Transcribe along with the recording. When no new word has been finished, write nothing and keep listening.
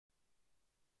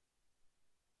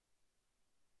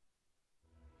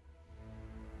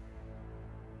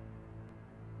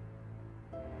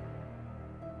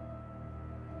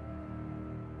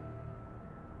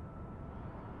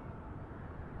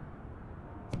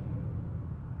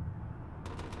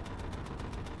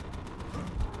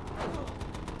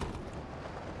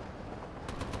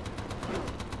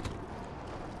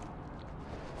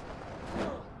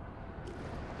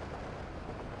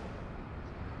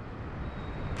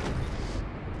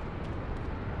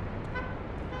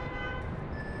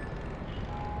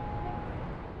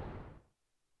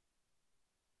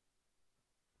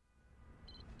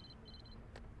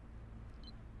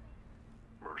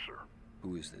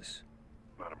Who is this?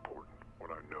 Not important. What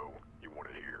I know, you want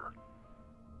to hear.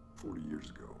 40 years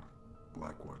ago,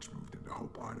 Blackwatch moved into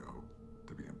Hope, Idaho,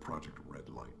 to be in Project Red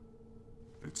Light.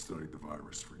 They'd studied the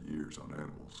virus for years on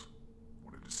animals.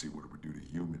 Wanted to see what it would do to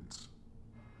humans.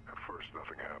 At first,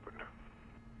 nothing happened.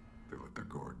 They let their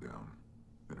guard down.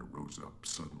 Then it rose up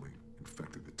suddenly,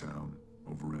 infected the town,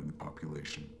 overran the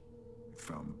population. It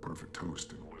found the perfect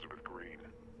host in Elizabeth Green.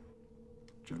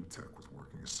 Genentech was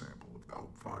working a sample of the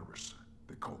Hope virus.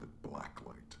 They called it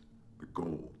Blacklight. The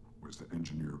goal was to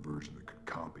engineer a version that could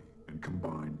copy and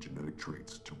combine genetic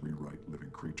traits to rewrite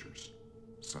living creatures.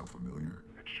 Sound familiar?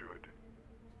 It should.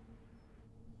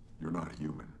 You're not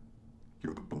human.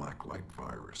 You're the Blacklight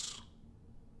virus.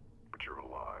 But you're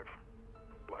alive.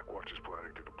 Blackwatch is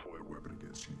planning to deploy A weapon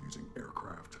against you using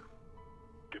aircraft.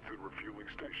 Get to the refueling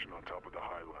station on top of the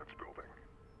Highlands building.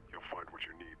 You'll find what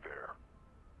you need there.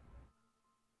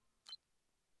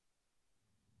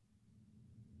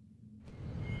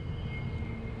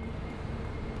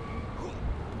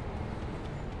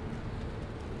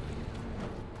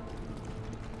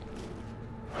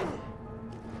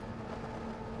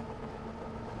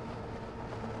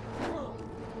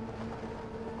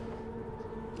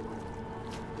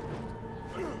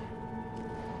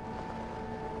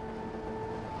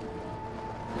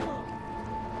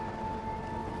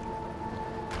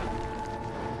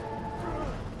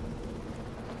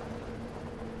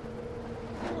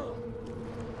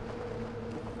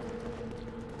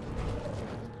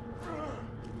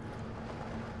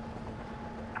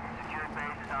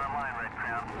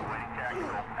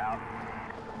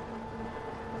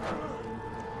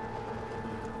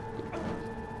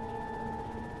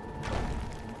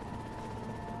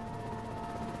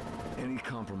 Any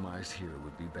compromise here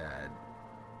would be bad.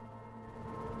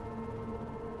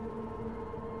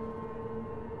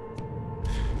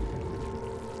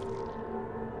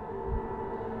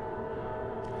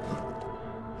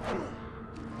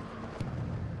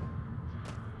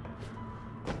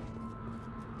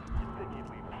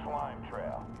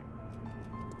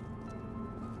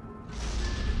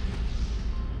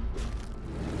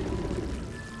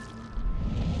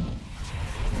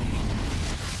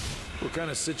 What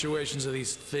kind of situations are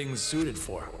these things suited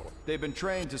for? They've been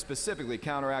trained to specifically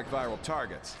counteract viral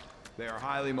targets. They are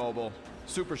highly mobile,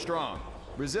 super strong,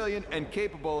 resilient, and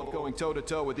capable of going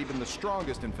toe-to-toe with even the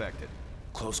strongest infected.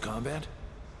 Close combat?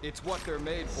 It's what they're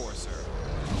made for, sir.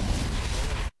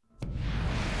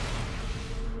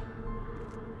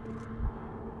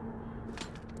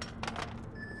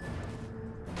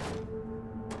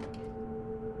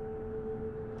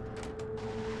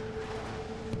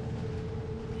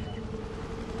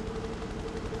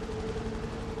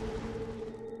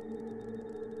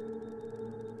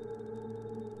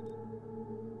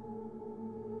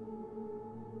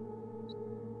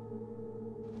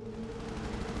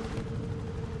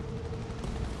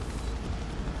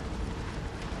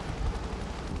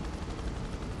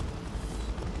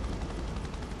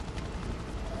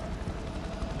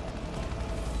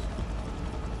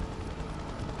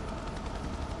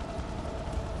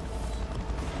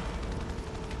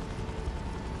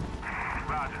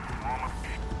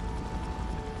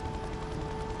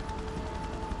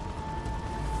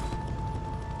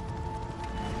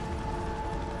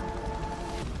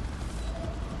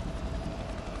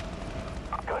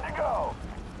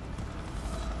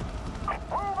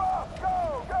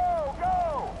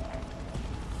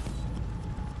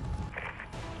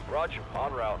 Roger,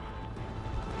 en route.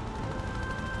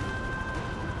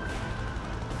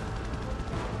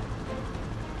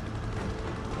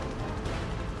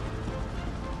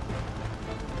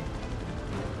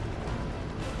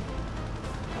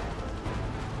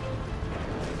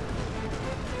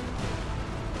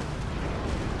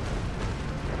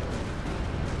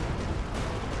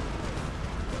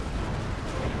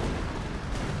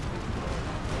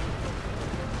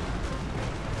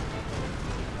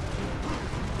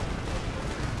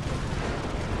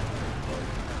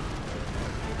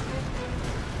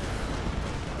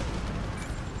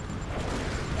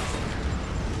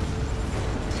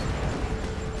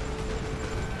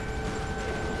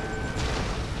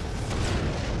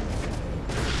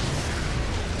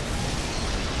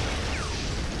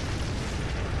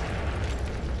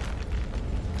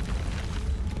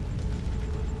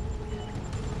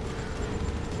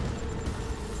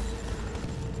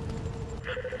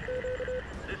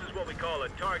 A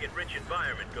target-rich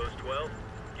environment, Ghost 12.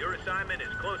 Your assignment is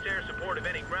close air support of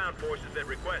any ground forces that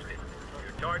request it.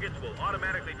 Your targets will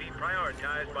automatically be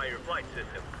prioritized by your flight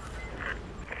system.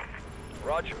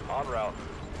 Roger, en route.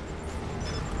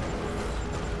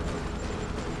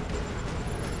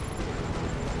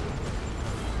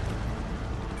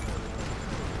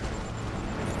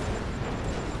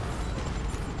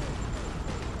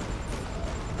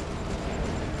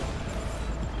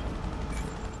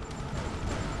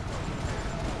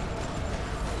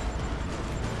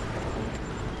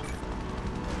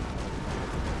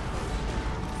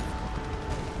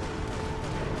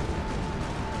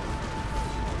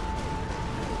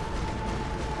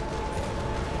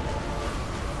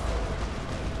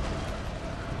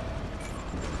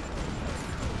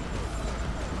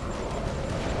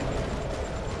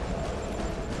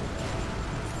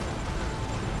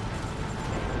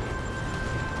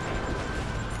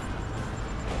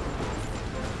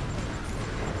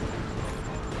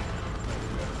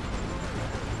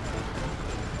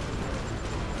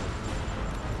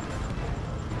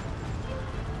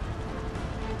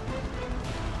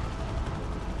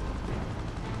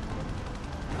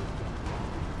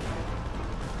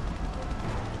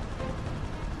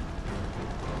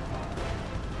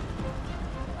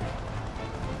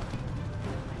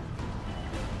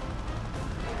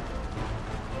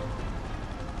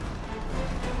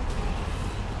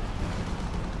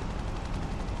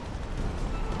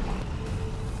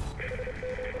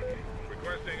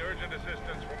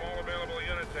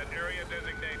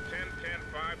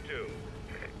 2.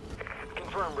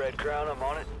 Confirm, Red Crown. I'm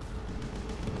on it.